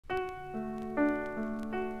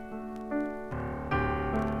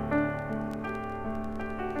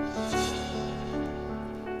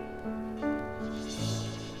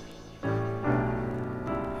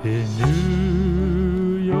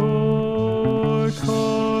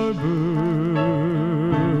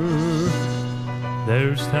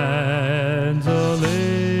There stands a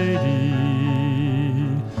lady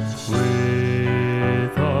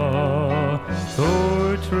with a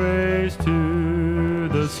torch raised to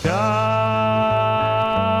the sky,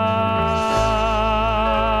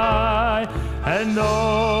 and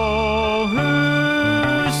all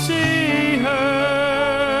who see her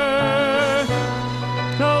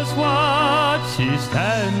knows what she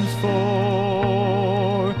stands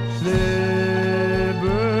for. Liberty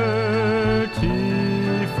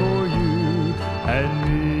for you and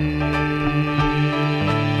me.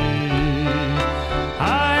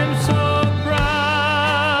 I'm so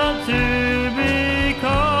proud to be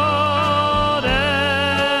called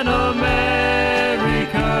an American,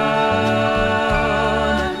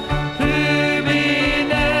 to be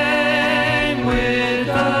named with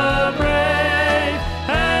the brave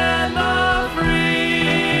and the free.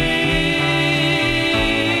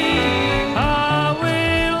 I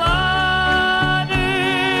will honor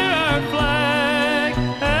our flag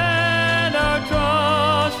and our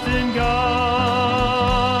trust in God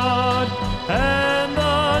and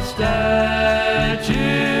the Statue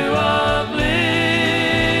of Liberty.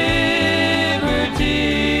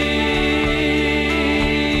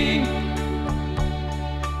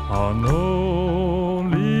 On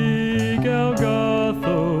lonely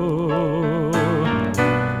Golgotha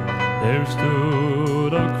there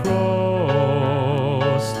stood a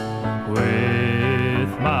cross with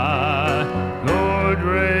my Lord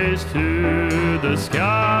raised to the sky,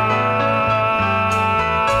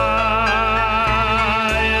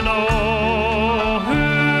 and all who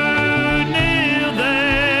kneel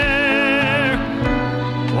there,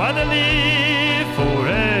 why they live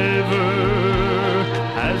forever,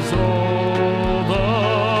 as all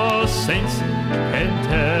the saints can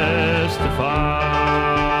testify.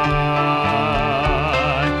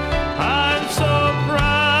 I'm so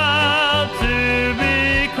proud to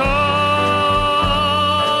be called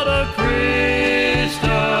a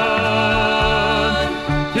Christian,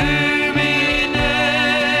 to be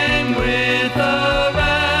named with the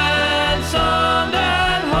ransomed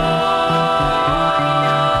and whole,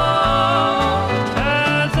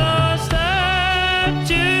 as a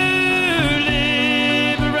statue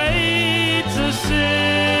liberates a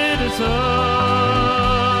citizen,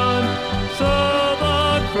 so the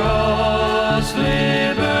cross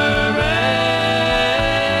liberates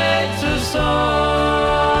us all.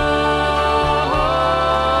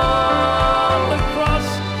 The cross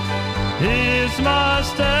is my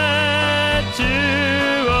statue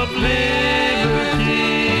of liberty.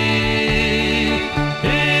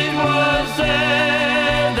 It was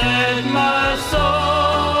there that my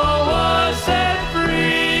soul was set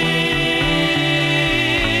free.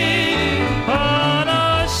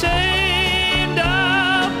 Unashamed,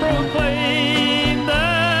 I proclaim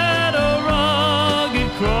that a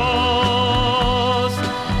rugged cross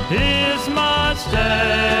is my statue